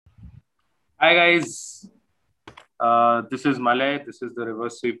Hi guys, this is Malay. This is the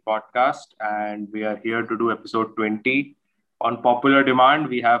Reverse Sweep podcast, and we are here to do episode 20. On popular demand,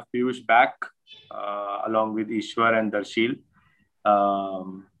 we have Piyush back along with Ishwar and Darshil.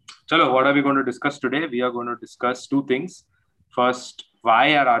 Um, Chalo, what are we going to discuss today? We are going to discuss two things. First,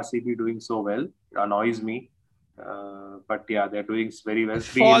 why are RCB doing so well? It annoys me, but yeah, they're doing very well.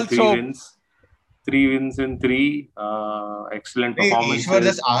 Three in False three hope. wins, 3 wins in three. Excellent Hey, Ishwar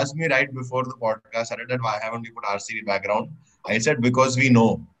just performances. asked me right before the podcast started that why haven't we put RCB background? I said because we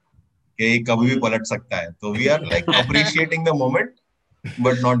know कि कभी भी पलट सकता है. So we are like appreciating the moment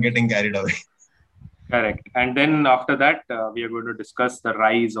but not getting carried away. Correct. And then after that, we are going to discuss the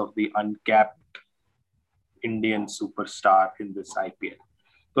rise of the uncapped Indian superstar in this IPL.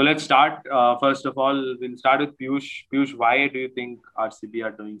 So let's start. First of all, we'll start with Piyush. Piyush, why do you think RCB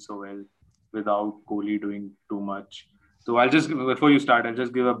are doing so well without Kohli doing too much? So before you start, I'll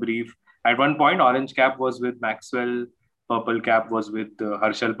just give a brief. At one point, Orange Cap was with Maxwell, Purple Cap was with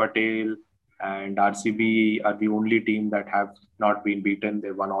Harshal Patel, and RCB are the only team that have not been beaten.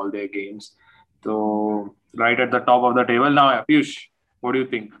 They won all their games. So right at the top of the table now, Piyush, what do you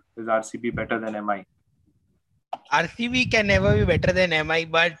think? Is RCB better than MI? RCB can never be better than MI,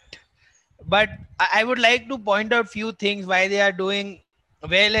 but I would like to point out few things why they are doing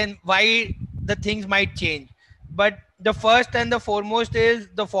well and why the things might change. But the first and the foremost is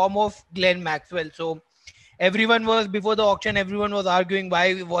the form of Glenn Maxwell. So everyone was before the auction, everyone was arguing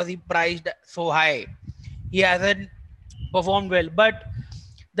why was he priced so high. He hasn't performed well, but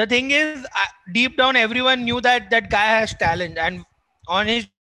the thing is, deep down, everyone knew that that guy has talent, and on his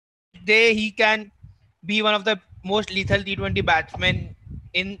day, he can be one of the most lethal T20 batsmen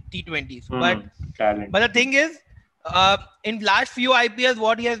in T20s. But the Talent. thing is, in last few IPLs,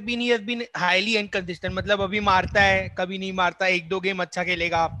 what he has been highly inconsistent. मतलब अभी मारता है, कभी नहीं मारता, एक दो game अच्छा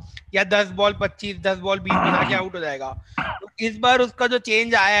खेलेगा, या 10 बॉल 25, 10 बॉल 20 बिना के आउट हो जाएगा. तो इस बार उसका जो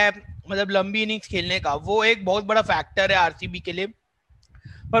चेंज आया है, मतलब लंबी इनिंग्स खेलने का, वो एक बहुत बड़ा फैक्टर है आरसीबी के लिए.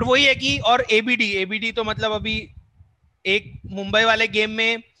 पर वही है कि और एबीडी तो मतलब अभी एक मुंबई वाले गेम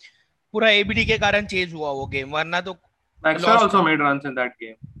में पूरा एबीडी के कारण चेंज हुआ वो गेम, वरना तो Maxwell लॉस also था. made runs in that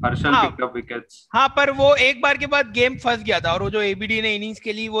game. Harshal हाँ. picked up wickets. हाँ, पर वो एक बार के बाद गेम फंस गया था, और वो जो एबीडी ने इनिंग्स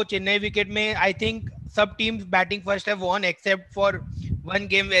खेली वो चेन्नई विकेट में, आई थिंक सब teams batting first have won except for one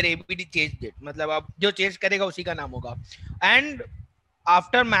game where ABD chased it. मतलब अब जो चेज करेगा उसी का नाम होगा. And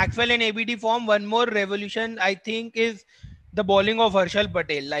after Maxwell and ABD form, one more revolution I think is the bowling of Harshal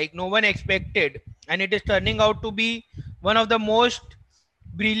Patel. Like no one expected, and it is turning out to be one of the most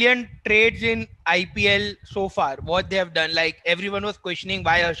brilliant trades in IPL so far. What they have done, like everyone was questioning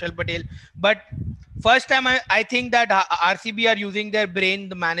why Harshal Patel, but first time I think that RCB are using their brain.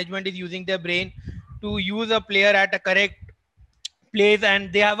 The management is using their brain to use a player at a correct place,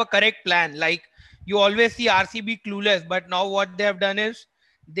 and they have a correct plan. Like you always see RCB clueless, but now what they have done is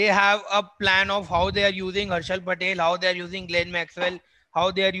they have a plan of how they are using Harshal Patel, how they are using Glenn Maxwell, how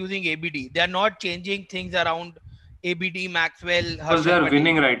they are using ABD. They are not changing things around ABD, Maxwell, Because they Harshal are Patel.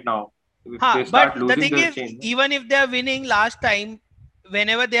 winning right now. If Huh, they but start the losing, thing they'll is, change. even if they are winning last time,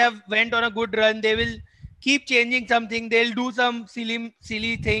 whenever they have went on a good run, they will keep changing something. They'll do some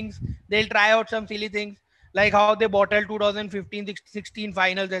silly things. They'll try out some silly things, like how they bottled 2015 16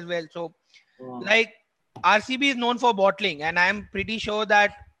 finals as well. So Hmm. like RCB is known for bottling, and I'm pretty sure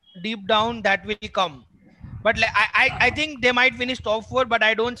that deep down that will come. But like, I think they might finish top four, but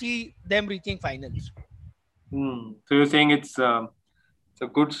I don't see them reaching finals. So you're saying it's a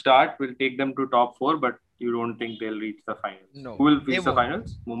good start. Will take them to top four, but you don't think they'll reach the finals. No, Who will they reach the won't.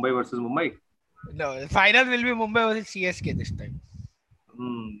 finals? Mumbai versus Mumbai. No, the final will be Mumbai versus CSK this time.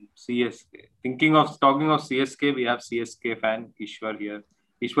 CSK. Thinking of talking of CSK, we have CSK fan Ishwar here.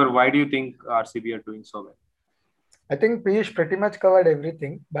 Ishwar, why do you think RCB are doing so well? I think Piyush pretty much covered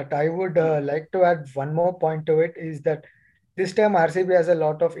everything, but I would like to add one more point to it is that this time RCB has a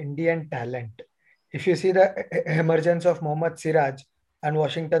lot of Indian talent. If you see the emergence of Mohammad Siraj and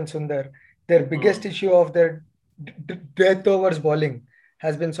Washington Sundar, their biggest issue of their death overs bowling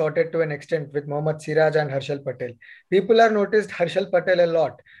has been sorted to an extent with Mohammad Siraj and Harshal Patel. People have noticed Harshal Patel a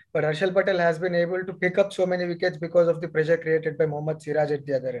lot, but Harshal Patel has been able to pick up so many wickets because of the pressure created by Mohammad Siraj at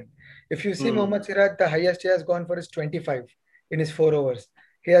the other end. If you see Hmm. Mohammad Siraj, the highest he has gone for is 25 in his 4 overs.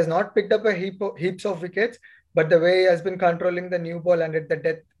 He has not picked up a heaps of wickets, but the way he has been controlling the new ball and at the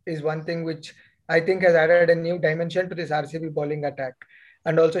death is one thing which I think has added a new dimension to this RCB bowling attack.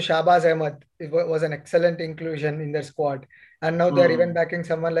 And also Shahbaz Ahmed was an excellent inclusion in their squad. And now they are even Hmm. backing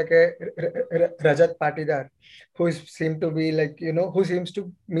someone like a Rajat Patidar, seemed to be like, who seems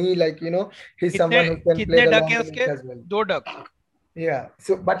to me like, he's कितने someone who can play कितने the duck long है innings उसके? as well. 2 duck. Yeah.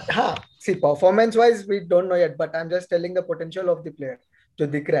 So, but see, performance-wise, we don't know yet. But I'm just telling the potential of the player to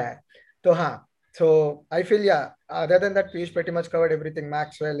दिख रहा है. So, So I feel Other than that, Piyush pretty much covered everything.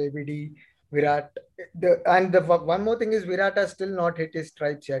 Maxwell, ABD, Virat. The one more thing is Virat has still not hit his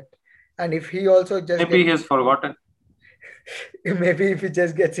stripes yet. And if he also just Maybe he has forgotten. maybe if he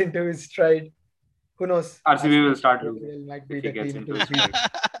just gets into his stride, who knows? RCB will start losing might be if he the gets team into to his beat. stride.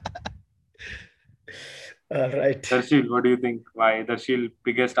 All right. Darshil, what do you think? Why? Darshil,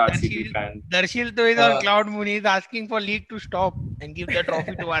 biggest RCB fan. Darshil is on cloud moon. He's asking for league to stop and give the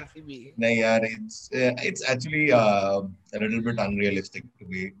trophy to RCB. No, yeah, it's actually a little bit unrealistic, to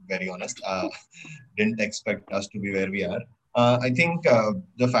be very honest. Didn't expect us to be where we are. I think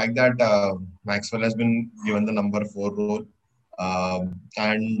the fact that Maxwell has been given the number 4 role,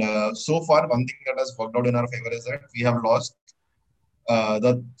 and so far one thing that has worked out in our favor is that we have lost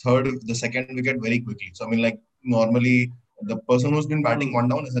the second wicket very quickly. So I mean, like normally the person who's been batting one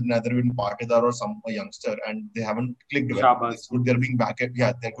down is either been Patidar or a youngster, and they haven't clicked well. Shabazz. It's good they're being back they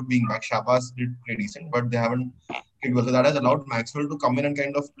could be back. Shabazz did play decent, but they haven't clicked well. So that has allowed Maxwell to come in and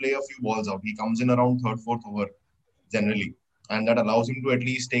kind of play a few balls out. He comes in around third, fourth over generally, and that allows him to at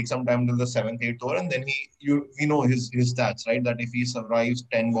least take some time till the seventh, eighth over, and then we know his stats, right? That if he survives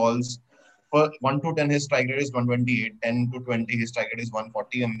 10 balls. For 1 to 10, his strike rate is 128. 10 to 20, his strike rate is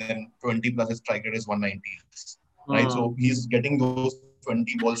 140. And then 20 plus his strike rate is 190. Right? So he's getting those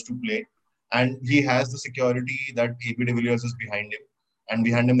 20 balls to play. And he has the security that AP de Villiers is behind him. And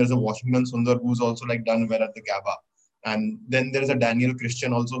behind him, there's a Washington Sundar who's also like done well at the Gabba. And then there's a Daniel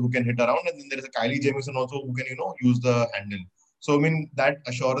Christian also who can hit around. And then there's a Kylie Jamieson also who can, use the handle. So, I mean, that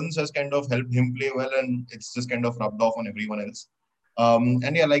assurance has kind of helped him play well. And it's just kind of rubbed off on everyone else.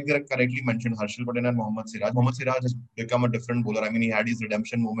 And yeah, like they correctly mentioned, Harshal Patel and Mohammad Siraj. Mohammad Siraj has become a different bowler. I mean, he had his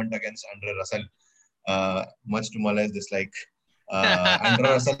redemption moment against Andre Russell, much to Malay's dislike. Andre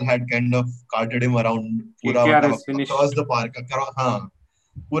Russell had kind of carted him around across the park.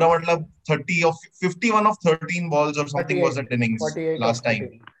 Pura matlab 30 of 51 of 13 balls or something was that innings last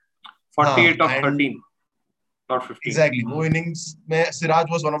time. 48 of 13. Not 15. Exactly. No innings. Siraj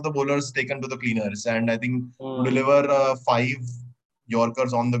was one of the bowlers taken to the cleaners, and I think to deliver 5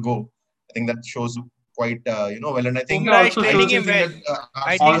 Yorkers on the go, I think that shows quite well. And I think Bumrah is training him well.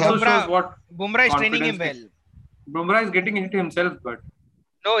 I think shows what Bumrah is training him well. Bumrah is getting into himself, but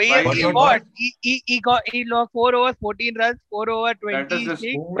no, he lost 4 overs, 14 runs, 4 over 20.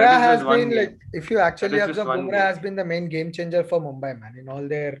 Bumrah has been like, if you actually observe, Bumrah has been the main game changer for Mumbai, man, in all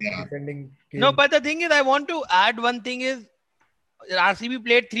their defending games. No, but the thing is, I want to add one thing is, RCB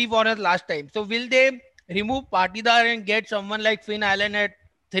played 3 foreigners last time. So will they remove Patidar and get someone like Finn Allen at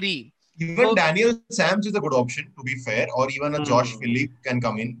 3? Even Daniel Sams is a good option, to be fair, or even a Josh Philippe can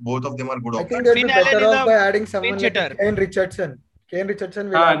come in. Both of them are good options. I think they'll be better off by adding someone like Kane Richardson. Kane Richardson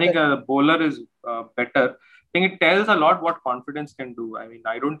will I think a bowler is better. I think it tells a lot what confidence can do. I mean,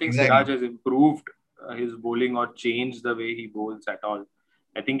 I don't think Siraj has improved his bowling or changed the way he bowls at all.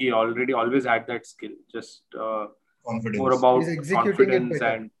 I think he always had that skill. Just confidence. More about confidence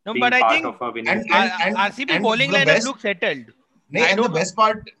and being part of a winning team. And RCB bowling lineup looks settled. And the best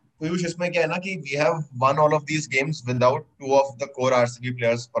part, Piyush, isme kya hai na ki we have won all of these games without 2 of the core RCB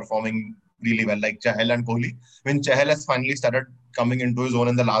players performing really well, like Chahal and Kohli. When Chahal has finally started coming into his own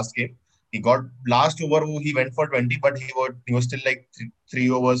in the last game, he got last over, he went for 20, but he was still like 3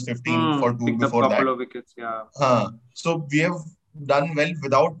 overs, 15 for 2 before that. Couple of wickets, yeah. So we have done well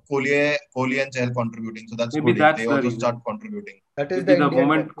without Kohli and Chahal contributing. So that's maybe good. That's they the also reason. Start contributing. That is the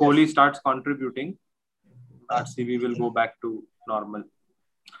moment Kohli starts contributing, RCB will go back to normal.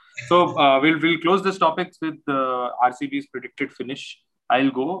 So we'll close this topic with RCB's predicted finish. I'll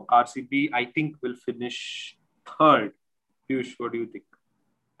go. RCB, I think, will finish 3rd. Piyush, what do you think?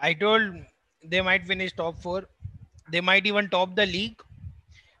 I told they might finish top 4. They might even top the league.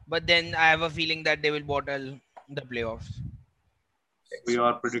 But then I have a feeling that they will bottle the playoffs. So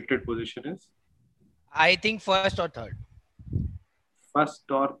your predicted position is? I think 1st or 3rd.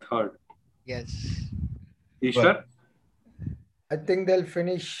 1st or 3rd? Yes. Ishwar? I think they'll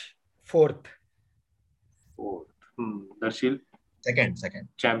finish 4th. 4th. Darshil? Second.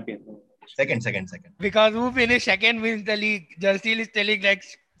 Champion. Second. Because who finish 2nd wins the league. Darshil is telling like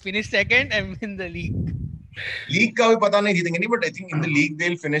finish 2nd and win the league. League ka bhi pata nahi jeetenge, but I think in the league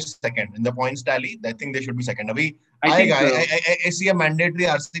they'll finish 2nd. In the points tally, I think they should be 2nd. I see a mandatory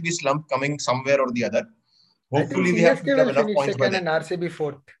RCB slump coming somewhere or the other. Hopefully we have enough points 2nd and RCB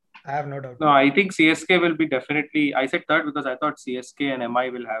 4th. I have no doubt. No, I think CSK will be definitely. I said 3rd because I thought CSK and MI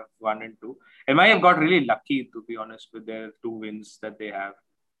will have 1 and 2. MI have got really lucky, to be honest, with their 2 wins that they have.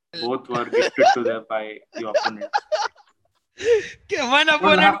 Both were gifted to them by the opponent. One Don't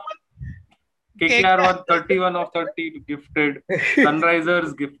opponent have was KKR won 31 of 30 gifted.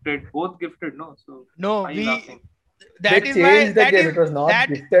 Sunrisers gifted. Both gifted, no? So no, why are you laughing? They that is why changed the game. It was not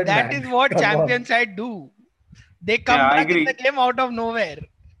gifted, that man. is what Come on. champion side do. They Yeah, come I back in the agree. game out of nowhere.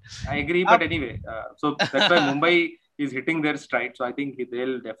 I agree, but Up. anyway, so that's why Mumbai is hitting their stride. So I think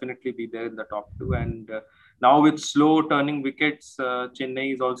they'll definitely be there in the top two. And now with slow turning wickets,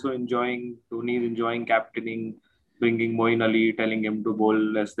 Chennai is also enjoying. Dhoni is enjoying captaining, bringing Moeen Ali, telling him to bowl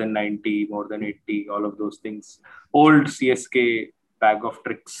less than 90, more than 80, all of those things. Old CSK bag of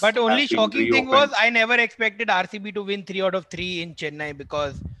tricks But only have been shocking thing was reopened. I never expected RCB to win 3 out of 3 in Chennai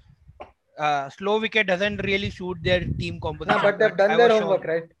because slow wicket doesn't really suit their team No, composition. but But they've done I their was shocked. homework,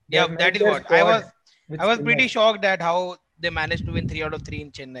 right? They Yeah, have that made is their what squad with I was pretty spinners. shocked at how they managed to win 3 out of 3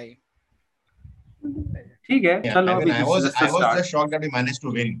 in Chennai. ठीक है Yeah, चलो I mean, अभी I this is was just a I was start. just shocked that we managed to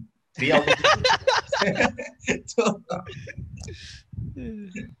win 3 out of 3. So,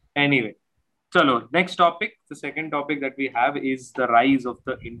 Anyway, chalo, next topic. The second topic that we have is the rise of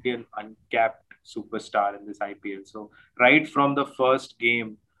the Indian uncapped superstar in this IPL. So, right from the first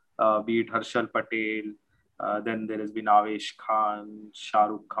game, be it Harshal Patel, then there has been Avesh Khan, Shah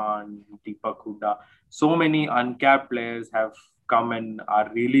Rukh Khan, Deepak Hooda. So many uncapped players have come and are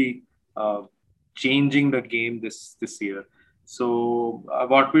really changing the game this year. So,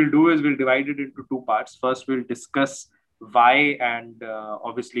 what we'll do is we'll divide it into two parts. First, we'll discuss why and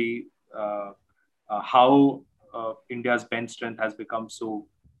obviously how India's bench strength has become so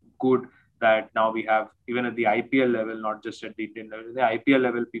good that now we have, even at the IPL level, not just at the Indian level, the IPL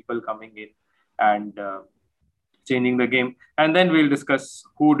level, people coming in and changing the game. And then we'll discuss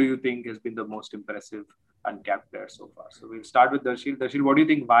who do you think has been the most impressive uncapped player so far. So we'll start with Darshil. Darshil, what do you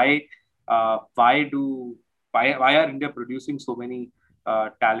think? Why are India producing so many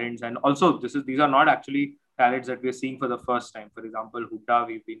talents? And also, these are not actually talents that we're seeing for the first time. For example, Hooda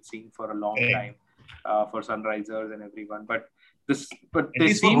we've been seeing for a long time for Sunrisers and everyone. But at they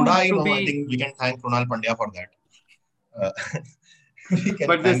least for seem Huda, to I be. think we can thank Krunal Pandya for that. Uh, we can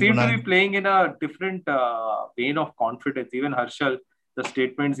But they thank seem to Krunal. be playing in a different vein of confidence. Even Harshal, the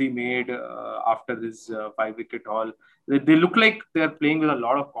statements he made after this 5 wicket haul, they look like they are playing with a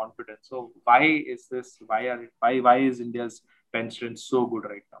lot of confidence. So why is this? Why is India's bench strength so good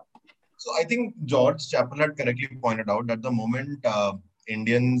right now? So I think George Chappell had correctly pointed out that the moment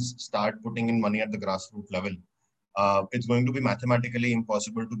Indians start putting in money at the grassroots level, it's going to be mathematically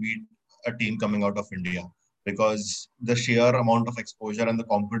impossible to beat a team coming out of India, because the sheer amount of exposure and the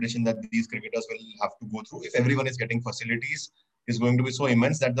competition that these cricketers will have to go through, if everyone is getting facilities, is going to be so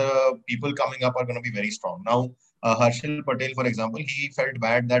immense that the people coming up are going to be very strong. Now, Harshal Patel, for example, he felt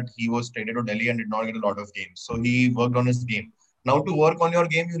bad that he was traded to Delhi and did not get a lot of games. So he worked on his game. Now, to work on your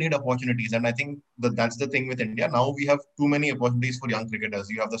game, you need opportunities. And I think that's the thing with India. Now we have too many opportunities for young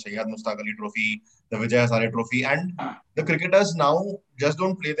cricketers. You have the Syed Mushtaq Ali Trophy, the Vijay Hazare Trophy, and the cricketers now just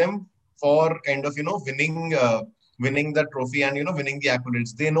don't play them for kind of winning the trophy and winning the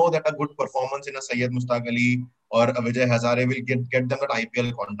accolades. They know that a good performance in a Syed Mushtaq Ali or a Vijay Hazare will get them that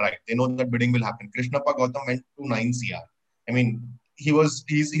IPL contract. They know that bidding will happen. Krishnappa Gautam went to 9 CR. I mean, he's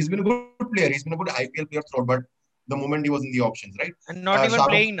been a good player. He's been a good IPL player throughout, but the moment he was in the options, right? And not even Shah Rukh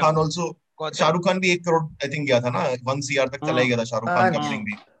playing Khan now. also. Shah Gautam. Rukh Khan भी 1 crore I think गया था ना, 1 CR तक चला ही गया था Shah Rukh Khan का Panch. bidding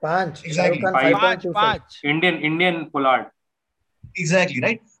भी. Panch. Shah Rukh Exactly. Khan Five. 5.25. Indian Pollard. Exactly,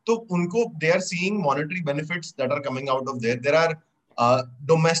 right? So unko, they are seeing monetary benefits that are coming out of there. There are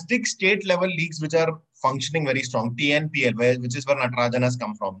domestic state level leagues which are functioning very strong. TNPL, which is where Natarajan has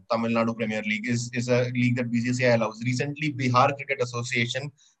come from. Tamil Nadu Premier League is a league that BCCI allows. Recently, Bihar Cricket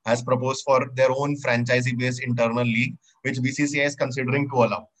Association has proposed for their own franchisee-based internal league, which BCCI is considering to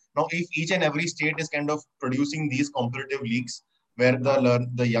allow. Now, if each and every state is kind of producing these competitive leagues, where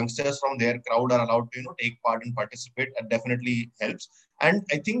the youngsters from their crowd are allowed to take part and participate, it definitely helps. And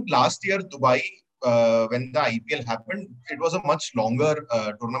I think last year Dubai, when the IPL happened, it was a much longer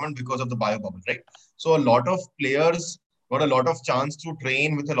tournament because of the bio bubble, right? So a lot of players got a lot of chance to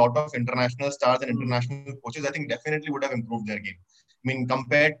train with a lot of international stars and international coaches. I think definitely would have improved their game. I mean,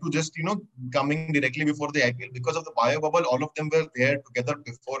 compared to just coming directly before the IPL, because of the bio bubble, all of them were there together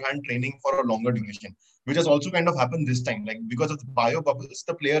beforehand, training for a longer duration, which has also kind of happened this time. Like, because of the bio bubbles,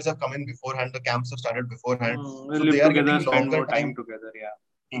 the players have come in beforehand, the camps have started beforehand, They so live they are together, getting spend longer more time time. together. Yeah.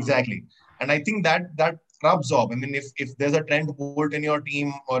 Exactly. And I think that rubs off. I mean, if there's a Trent Bolt in your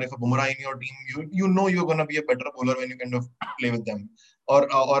team, or if a Bumrah in your team, you know you're going to be a better bowler when you kind of play with them. Or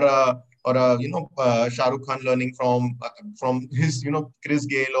Shah Rukh Khan learning from his Chris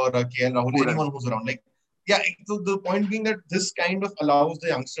Gale or KL Rahul, Who anyone does? who's around. Like, yeah. So the point being that this kind of allows the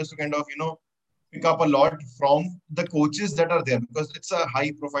youngsters to kind of pick up a lot from the coaches that are there, because it's a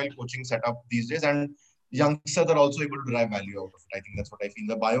high profile coaching setup these days, and youngsters are also able to derive value out of it. I think that's what I feel.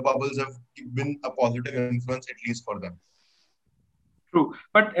 The bio bubbles have been a positive influence, at least for them. True.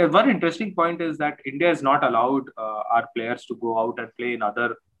 But one interesting point is that India is not allowed our players to go out and play in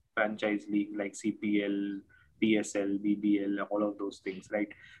other franchise league like CPL, PSL, BBL, all of those things, right?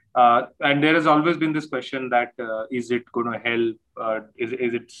 And there has always been this question that is it going to help?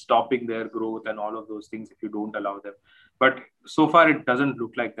 Is it stopping their growth and all of those things if you don't allow them? But so far, it doesn't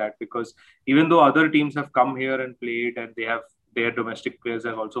look like that, because even though other teams have come here and played, and they have their domestic players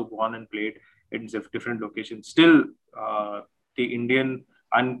have also gone and played in different locations, still the Indian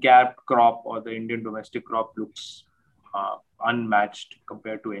uncapped crop or the Indian domestic crop looks unmatched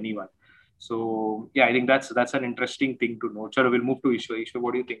compared to anyone. So yeah, I think that's an interesting thing to know. Chalo, we'll move to Ishwar. Ishwar,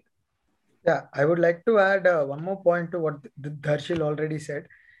 what do you think? Yeah, I would like to add one more point to what Dharshil already said.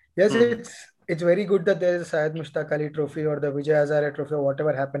 Yes, it's very good that there is a Syed Mushtaq Ali Trophy or the Vijay Hazare Trophy or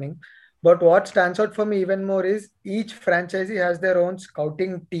whatever happening. But what stands out for me even more is each franchisee has their own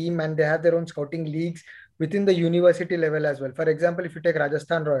scouting team and they have their own scouting leagues within the university level as well. For example, if you take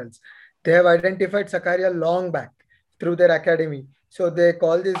Rajasthan Royals, they have identified Sakaria long back through their academy. So they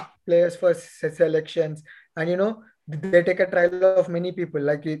call these players for selections, and they take a trial of many people,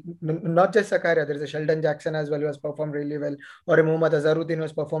 like not just Sakaria. There is a Sheldon Jackson as well who has performed really well, or a Mohammad Azharuddin who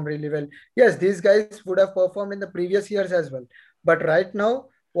has performed really well. Yes, these guys would have performed in the previous years as well. But right now,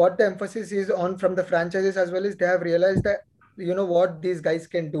 what the emphasis is on from the franchises as well is they have realized that what these guys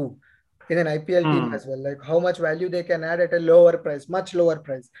can do in an IPL team as well, like how much value they can add at a lower price, much lower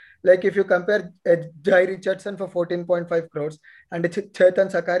price. Like if you compare Jai Richardson for 14.5 crores and Chetan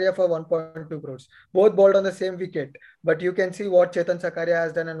Sakaria for 1.2 crores, both bowled on the same wicket, but you can see what Chetan Sakaria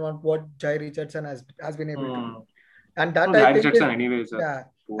has done and what Jai Richardson has been able to do. And that I think is, yeah,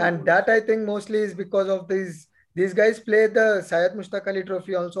 and that I think mostly is because of these guys play the Syed Mushtaq Ali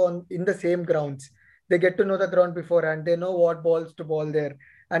Trophy also in the same grounds. They get to know the ground beforehand. They know what balls to ball there,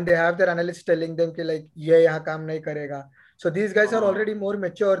 and they have their analysts telling them ki like ye yahan kaam nahi karega. So these guys are already more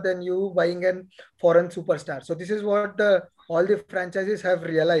mature than you buying an foreign superstar. So this is what all the franchises have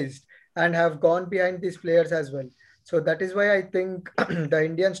realized and have gone behind these players as well. So that is why I think the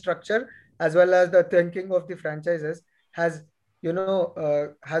Indian structure as well as the thinking of the franchises has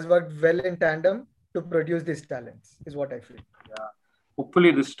has worked well in tandem to produce these talents, is what I feel. Yeah,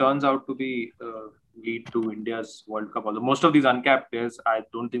 hopefully this turns out to be lead to India's World Cup. Although most of these uncapped players, I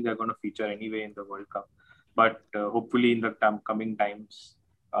don't think they're going to feature anyway in the World Cup. But hopefully in the coming times,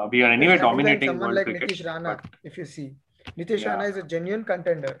 we are anyway dominating someone world like cricket. Nitish Rana, if you see, Nitish Rana is a genuine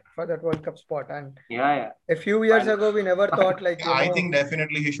contender for that World Cup spot. And a few years ago, we never thought like. I think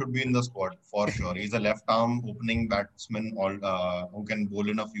definitely he should be in the squad for sure. He's a left-arm opening batsman, who can bowl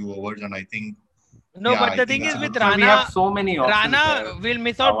in a few overs, and I think. No, but the thing is with Rana, we have so many options. Rana will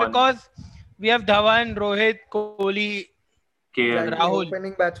miss out because we have Dhawan, Rohit, Kohli, KL. Rahul.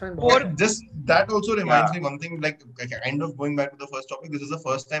 Opening batsman. That also reminds me one thing, like kind of going back to the first topic. This is the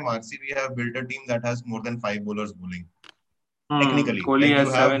first time RCB have built a team that has more than 5 bowlers bowling. Technically, Kohli has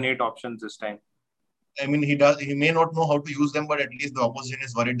 7-8 options this time. I mean, he may not know how to use them, but at least the opposition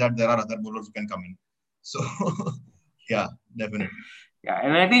is worried that there are other bowlers who can come in. So, yeah, definitely. Yeah,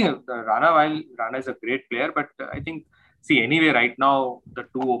 and I think Rana is a great player, but I think, anyway, right now, the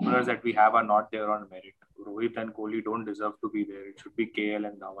two openers that we have are not there on merit. Rohit and Kohli don't deserve to be there. It should be KL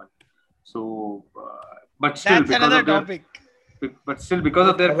and Dhawan. So, but still, because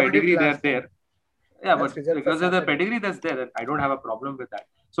of their pedigree, they're there. Yeah, but because of the pedigree that's there, I don't have a problem with that.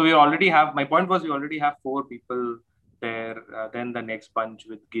 So my point was we already have 4 people there. Then the next bunch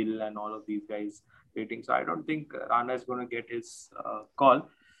with Gill and all of these guys waiting. So I don't think Rana is going to get his call.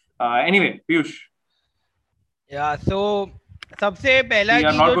 Anyway, Piyush. Yeah, so सबसे पहला we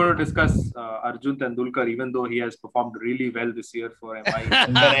are not going to discuss Arjun Tendulkar, even though he has performed really well this year for MI.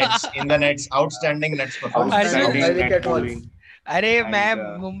 in the nets, outstanding nets performance. Outstanding net bowling. अरे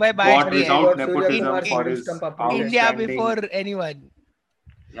मैं मुंबई बाहर without nepotism for his India before anyone.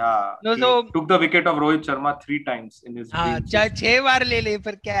 Yeah, no, so took the wicket of Rohit Sharma 3 times in his. चाहे 6 बार ले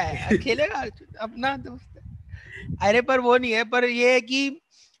पर क्या है, खेलेगा अपना दोस्त. अरे पर वो नहीं है, पर ये है कि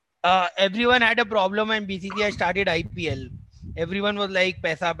everyone had a problem and BCCI started IPL. Everyone was like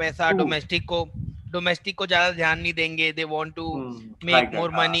पैसा domestic को ज्यादा ध्यान नहीं देंगे. They want to make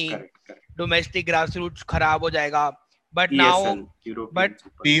more money. Correct. Domestic grassroots खराब हो जाएगा. But now, but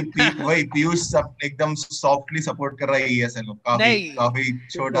Piyush एकदम softly support कर रहा है ESL को. काफी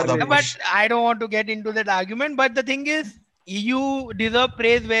छोटा सा. But I don't want to get into that argument. But the thing is, you deserve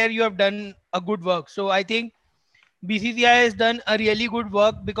praise where you have done a good work. So I think BCCI has done a really good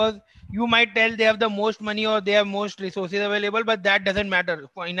work because you might tell they have the most money or they have most resources available, but that doesn't matter.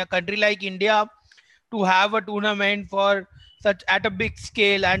 In a country like India, to have a tournament for such at a big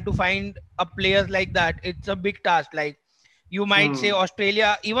scale and to find a players like that, it's a big task. Like you might say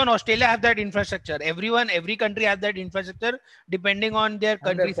Australia, even Australia have that infrastructure. Every country has that infrastructure depending on their And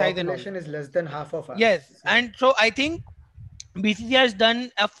their country size and all. population is less than half of ours. Yes, So, and so I think BCCI has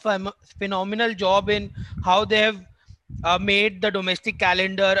done a phenomenal job in how they have made the domestic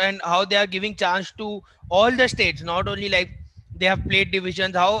calendar and how they are giving chance to all the states, not only like they have played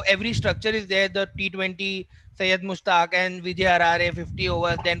divisions, how every structure is there, the T20, Syed Mustaq and Vijay Harare 50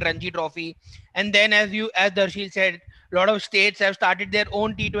 overs, then Ranji Trophy, and then as Darshil said, a lot of states have started their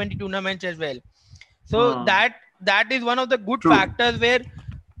own T20 tournaments as well. So that is one of the good True. factors where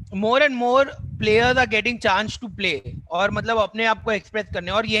more and more players are getting chance to play और मतलब अपने आप को express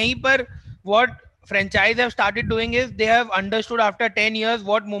करने, और यहीं पर what franchise have started doing is they have understood after 10 years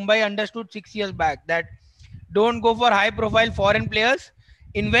what Mumbai understood 6 years back, that don't go for high profile foreign players,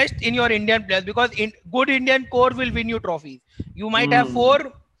 invest in your Indian players, because good Indian core will win you trophies. You might have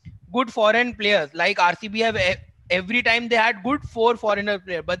 4 good foreign players like RCB have every time they had good 4 foreigner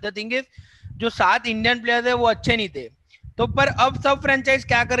players, but the thing is जो 7 Indian players है वो अच्छे नहीं थे. तो पर अब सब फ्रेंचाइज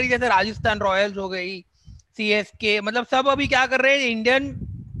क्या कर रही है, जैसे राजस्थान रॉयल्स हो गई, CSK, मतलब सब अभी क्या कर रहे हैं, इंडियन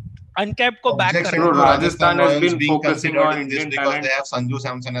अनकैप्ड को बैक कर Objection रहे to हैं. Rajasthan has Royals been being focusing considered on in this Indian because talent they have Sanju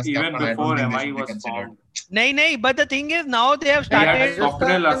Samson as even captain. I before don't think they MI should be was considered. formed. नहीं, but the thing is now they have They had started.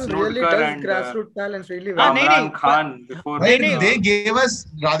 Swapnil Rajasthan really Asnodkar does and grassroots talents really हाँ well. नहीं Kamran नहीं Khan before Well, नहीं, they gave us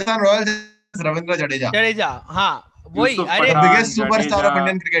Rajasthan Royals as Ravindra Jadeja, Jadeja, हाँ वही, Yusuf अरे the Pathan, biggest superstar of Jadeja,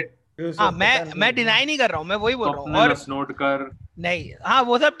 Indian cricket. हाँ Yusuf मैं Pathan मैं भी, डिनाई नहीं कर रहा हूँ, मैं वही बोल रहा हूँ. Swapnil और Asnodkar. नहीं, हाँ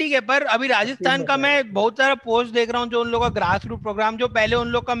वो सब ठीक है, पर अभी राजस्थान का मैं बहुत सारा पोस्ट देख रहा हूँ जो उन लोगों का ग्रास रूट प्रोग्राम, जो पहले उन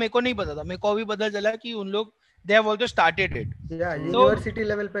लोग का मेरे को नहीं पता था, मेरे को अभी पता चला कि उन लोग they have also started it. या यूनिवर्सिटी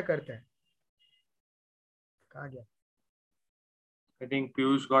लेवल पे करते हैं. कहाँ गया? I think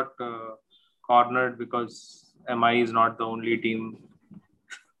Piyush got cornered because MI is not the only team.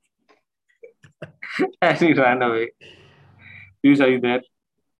 And he ran away. Piyush, are you there?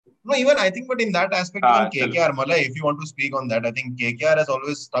 No, even I think, but in that aspect, even KKR, Malay, if you want to speak on that, I think KKR has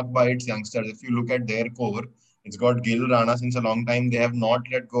always stuck by its youngsters. If you look at their core, it's got Gil Rana since a long time. They have not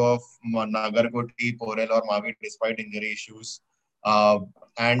let go of Nagarkoti, Porel, or Mavi despite injury issues.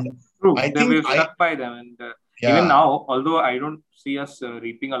 And True, I think we've stuck by them. And even now, although I don't see us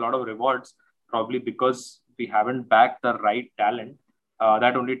reaping a lot of rewards, probably because we haven't backed the right talent,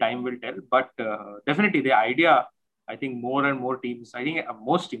 that only time will tell. But definitely the idea, I think more and more teams, I think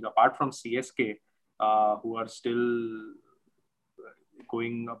most teams apart from CSK, who are still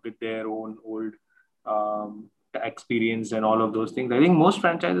going up with their own old experience and all of those things. I think most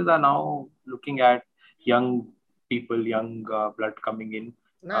franchises are now looking at young people, young blood coming in.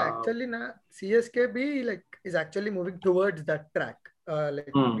 Actually, CSK be like is actually moving towards that track.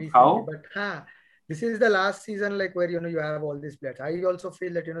 Recently. How? But this is the last season, like where you have all these players. I also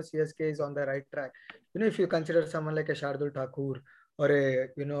feel that CSK is on the right track. If you consider someone like a Shardul Thakur or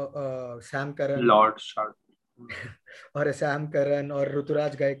a Sam Curran, Lord Shardul, or a Sam Curran or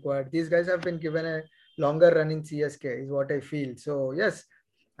Ruturaj Gaikwad, these guys have been given a longer run in CSK, is what I feel. So yes,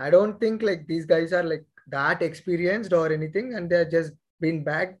 I don't think like these guys are like that experienced or anything, and they're just been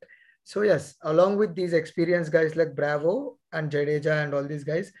backed. So yes, along with these experienced guys like Bravo and Jadeja and all these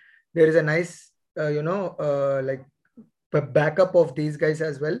guys, there is a nice like backup of these guys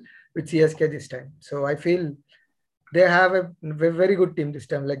as well with CSK this time. So I feel they have a very good team this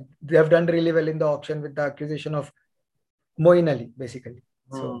time. Like they have done really well in the auction with the acquisition of Moeen Ali, basically.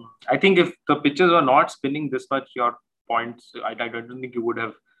 So I think if the pitches were not spinning this much, your points, I don't think you would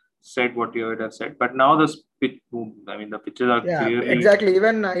have said what you would have said. But now the pitches are clearly exactly.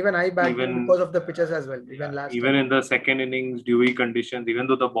 Even I backed them because of the pitches as well. Even in the second innings, dewy conditions, even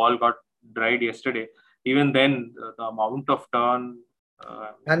though the ball got dried yesterday, even then the amount of turn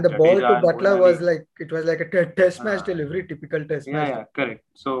and the ball to Butler was like a test match delivery, typical test match. Yeah, correct.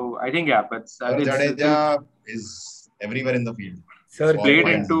 So I think but Jadeja is everywhere in the field.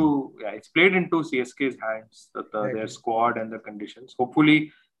 It's played into CSK's hands, their squad and the conditions.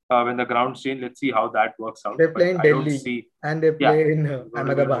 Hopefully, when the grounds change, let's see how that works out. They play in Delhi and they play in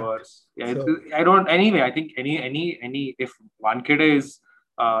Ahmedabad. I don't. Anyway, I think any if Wankhede is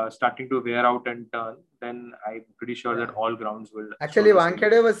starting to wear out and turn, then I'm pretty sure that all grounds will. Actually,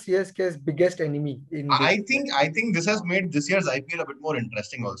 Wankhede was CSK's biggest enemy. I think this has made this year's IPL a bit more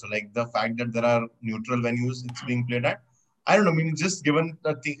interesting. Also, like the fact that there are neutral venues it's being played at. I don't know. I mean, just given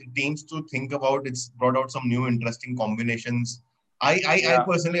the teams to think about, it's brought out some new interesting combinations. I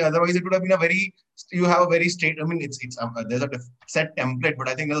personally, otherwise it would have been you have a very straight, I mean, there's a set template, but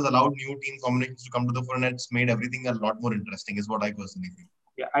I think there's allowed new team combinations to come to the fore and it's made everything a lot more interesting, is what I personally feel.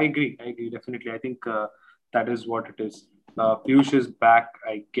 Yeah, I agree, definitely. I think that is what it is. Piyush is back,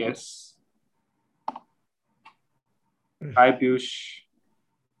 I guess. Hi, Piyush.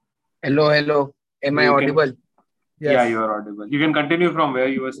 Hello. Am I audible? Yes. Yeah, you are audible. You can continue from where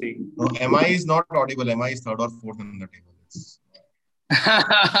you were saying. No, MI is not audible. MI is third or fourth in the table.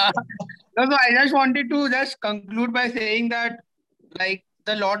 No, I just wanted to just conclude by saying that like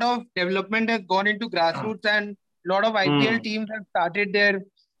the lot of development has gone into grassroots and a lot of IPL teams have started their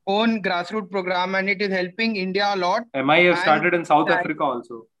own grassroots program and it is helping India a lot. MI have started in South Africa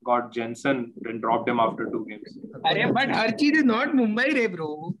also. Got Jensen, then dropped him after 2 games. But har cheez is not Mumbai, re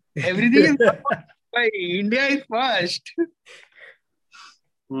bro. Everything is not Mumbai. India is first.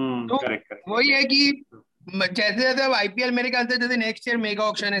 तो Correct. वही है कि जैसे जैसे अब IPL मेरे ख्याल से जैसे next year mega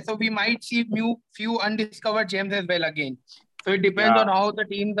auction है, so we might see few undiscovered gems as well again. So it depends on how the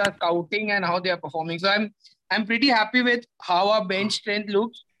teams are scouting and how they are performing. So I'm pretty happy with how our bench strength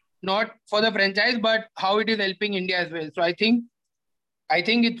looks, not for the franchise, but how it is helping India as well. So I think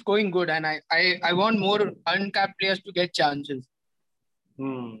it's going good, and I want more uncapped players to get chances.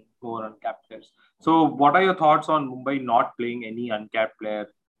 More uncapped players. So what are your thoughts on Mumbai not playing any uncapped player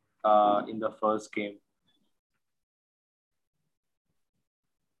in the first game?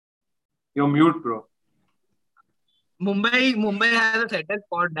 You're mute, bro. Mumbai has a settled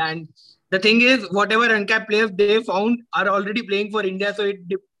spot, and the thing is, whatever uncapped players they found are already playing for India. So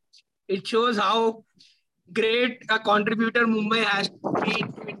it shows how great a contributor Mumbai has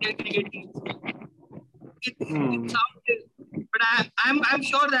been to Indian cricket team. It sounds, but I'm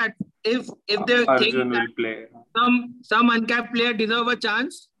sure that if they Arjun think will play. Some uncapped player deserve a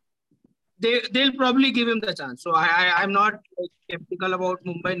chance, they'll probably give him the chance. So I'm not skeptical about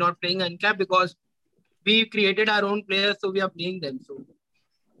Mumbai not playing uncapped because we created our own players, so we are playing them. So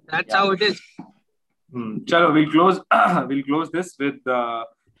that's how it is. Chalo, we'll close this with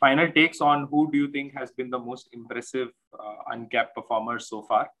final takes on who do you think has been the most impressive uncapped performer so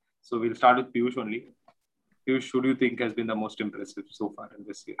far. So we'll start with Piyush only. Piyush, who do you think has been the most impressive so far in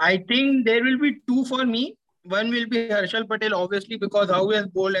this year? I think there will be 2 for me. One will be Harshal Patel, obviously, because how he has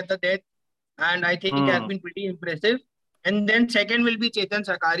bowled at the death, and I think it has been pretty impressive. And then second will be Chetan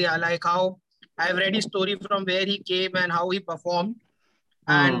Sakaria, like how I've read his story from where he came and how he performed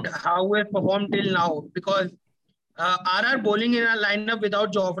and how he has performed till now. Because RR bowling in a lineup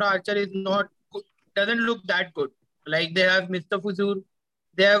without Jofra Archer is doesn't look that good. Like they have Mr. Fuzur,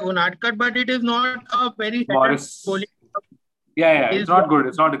 they have Uncapped, but it is not a very bowling. Yeah, it's not good.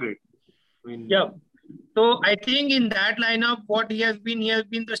 It's not great. Yeah. So I think in that lineup, what he has been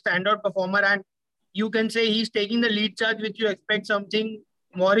the standout performer, and you can say he's taking the lead charge, which you expect something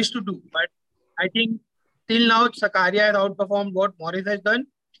Morris to do. But I think till now, Sakaria has outperformed what Morris has done.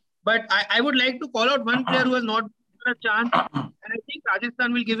 But I would like to call out one player who has not given a chance, and I think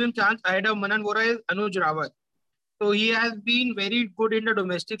Rajasthan will give him chance ahead of Manan Vora is Anuj Rawat. So he has been very good in the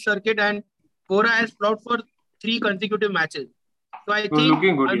domestic circuit, and Vora has played for 3 consecutive matches. So I think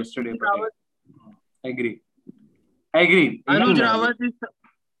looking good yesterday. I agree. Anuj Rawat is.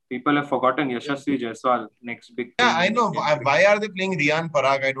 People have forgotten Yashasvi Jaiswal, next big thing. Yeah, I know. Why are they playing Riyan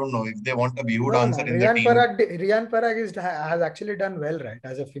Parag? I don't know. If they want a view dancer in the team. Riyan Parag has actually done well, right,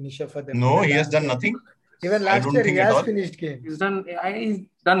 as a finisher for them. No, he has done nothing. Even last year, he has finished games. He's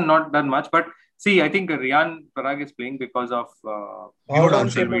not done much, but see, I think Riyan Parag is playing because of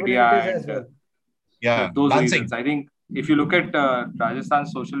social media and those reasons. I think if you look at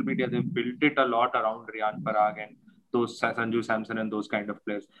Rajasthan's social media, they've built it a lot around Riyan Parag and those Sanju Samson and those kind of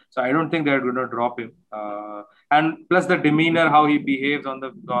players. So I don't think they're going to drop him. And plus the demeanor, how he behaves on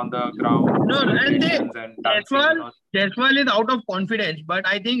the ground. No, and Jaiswal is out of confidence. But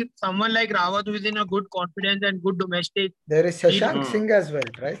I think someone like Rawat who is in a good confidence and good domestic. There is Shashank Singh as well,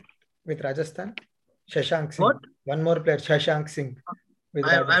 right? With Rajasthan. Shashank Singh. What? One more player, Shashank Singh.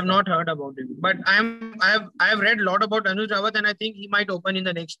 I have not heard about him, but I have read a lot about Anuj Rawat, and I think he might open in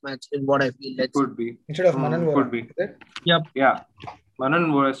the next match. In what I feel, could be instead of Manan Vora. Could be. Yep. Yeah, Manan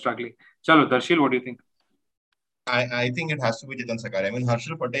Vora is struggling. Chalo, Darshil, what do you think? I think it has to be Chetan Sakaria. I mean,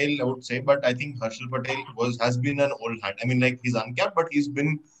 Harshal Patel, I would say, but I think Harshal Patel has been an old hat. I mean, like he's uncapped, but he's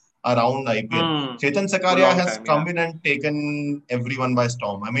been around IPL. Chetan Sakaria has come in and taken everyone by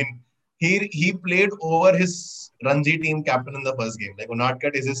storm. I mean, he played over his Ranji team captain in the first game. Like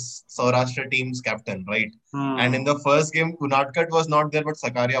Uncapped is his Saurashtra team's captain, right? And in the first game, Uncapped was not there, but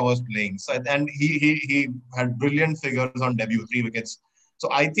Sakaria was playing. So and he had brilliant figures on debut, 3 wickets. So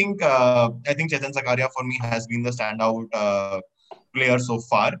I think Chetan Sakaria for me has been the standout player so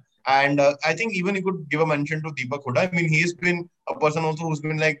far. And I think even you could give a mention to Deepak Hooda. I mean, he's been a person also who's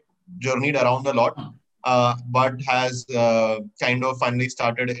been like journeyed around a lot, but has kind of finally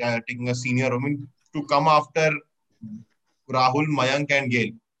started taking a senior role. I mean, to come after Rahul, Mayank, and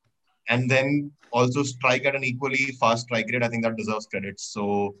Gale, and then also strike at an equally fast strike rate, I think that deserves credit.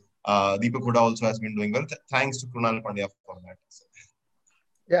 So Deepak Hooda also has been doing well. Thanks to Krunal Pandya for that.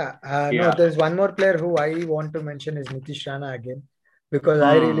 Yeah, no, Yeah. there's one more player who I want to mention is Nitish Rana again, because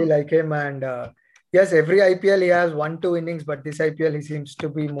I really like him. And yes, every IPL he has 1-2 innings, but this IPL he seems to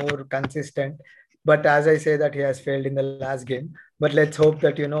be more consistent. But as I say that he has failed in the last game. But let's hope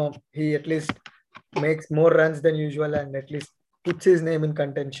that, he at least makes more runs than usual and at least puts his name in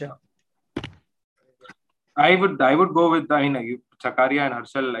contention. I would go with Chakaria and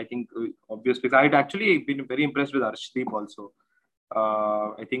Harshal. I think obviously I'd actually been very impressed with Arshdeep also.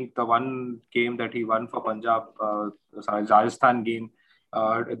 I think the one game that he won for Punjab, Rajasthan game,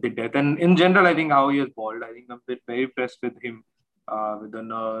 at the death, and in general, I think how he has bowled. I think I'm very impressed with him, with the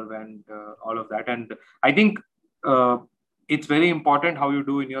nerve and all of that. And I think it's very important how you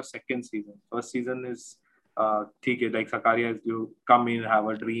do in your second season. First season is like Sakaria, you come in, have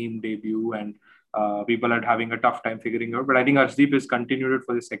a dream debut, and people are having a tough time figuring out. But I think Arshdeep has continued it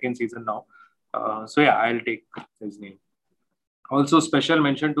for the second season now. So yeah, I'll take his name. Also, special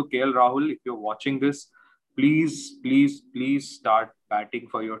mention to KL Rahul. If you're watching this, please start batting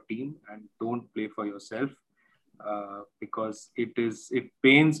for your team and don't play for yourself, because it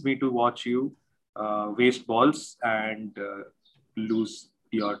pains me to watch you waste balls and lose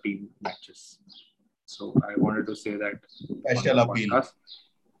your team matches. So I wanted to say that. Special appeal.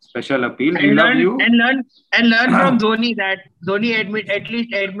 Special appeal. We And love learn you. and learn from Dhoni that Dhoni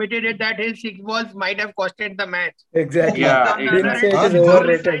admitted it that his 6 balls might have costed the match. Exactly. Yeah, He didn't say exactly. it is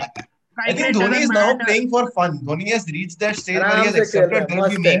overrated. I think Dhoni is now playing for fun. Dhoni has reached that stage where he has accepted there will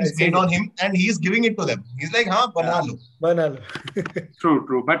be memes made on him and he is giving it to them. He's like, bana lo.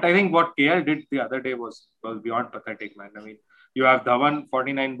 True. But I think what KL did the other day was beyond pathetic, man. I mean, you have Dhawan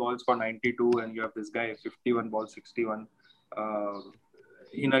 49 balls for 92 and you have this guy 51 balls, 61.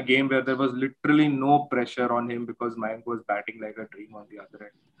 In a game where there was literally no pressure on him because Mayank was batting like a dream on the other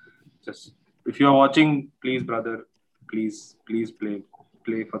end. Just, if you're watching, please, brother, please play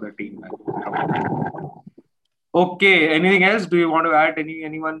for the team, man. Okay, anything else? Do you want to add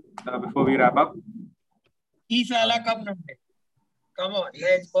anyone before we wrap up? Come on,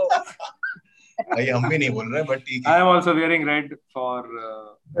 let's go. I am also wearing red for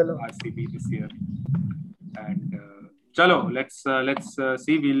RCB this year. And chalo, let's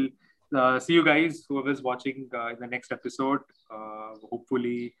see. We'll see you guys, whoever's watching, in the next episode,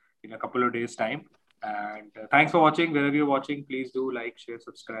 hopefully in a couple of days' time. And thanks for watching. Wherever you're watching, please do like, share,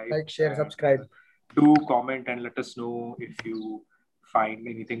 subscribe. Do comment and let us know if you find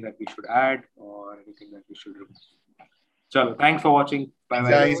anything that we should add or anything that we should remove. Chalo, thanks for watching.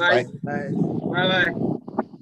 Bye-bye. Guys, bye. Bye.